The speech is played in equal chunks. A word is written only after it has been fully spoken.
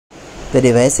The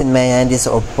device in my hand is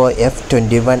OPPO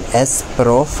F21s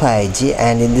Pro 5G,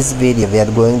 and in this video we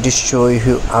are going to show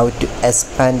you how to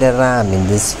expand the RAM in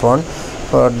this phone.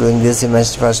 For doing this, you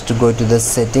must first go to the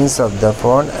settings of the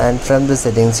phone, and from the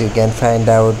settings you can find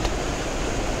out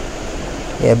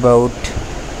about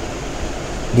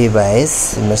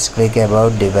device. You must click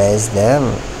about device there,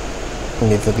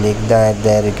 and if you click that,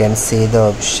 there you can see the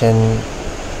option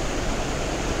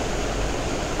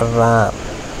RAM.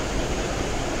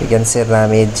 You can see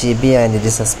RAM 8GB and it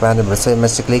is expandable, so you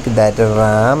must click that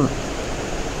RAM.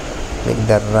 Click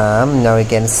the RAM. Now you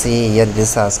can see here it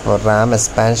is asked for RAM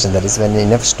expansion. That is, when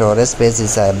enough storage space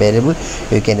is available,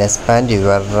 you can expand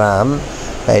your RAM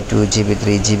by 2GB,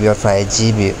 3GB or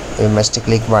 5GB. You must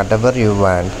click whatever you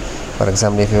want. For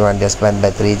example, if you want to expand by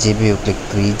 3GB, you click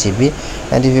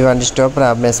 3GB, and if you want to stop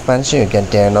RAM expansion, you can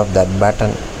turn off that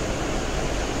button.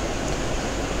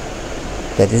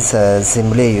 That is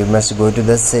simply you must go to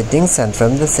the settings, and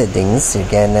from the settings you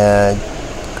can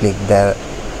click the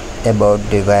about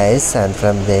device, and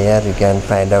from there you can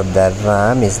find out that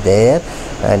RAM is there,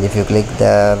 and if you click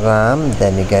the RAM,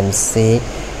 then you can see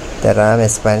the RAM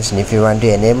expansion. If you want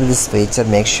to enable this feature,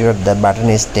 make sure the button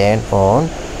is turned on.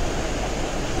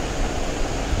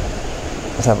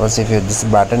 Suppose if this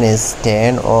button is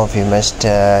turned off, you must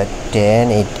turn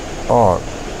it on.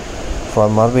 For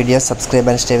more videos, subscribe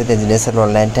and stay with Engineers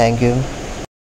Online. Thank you.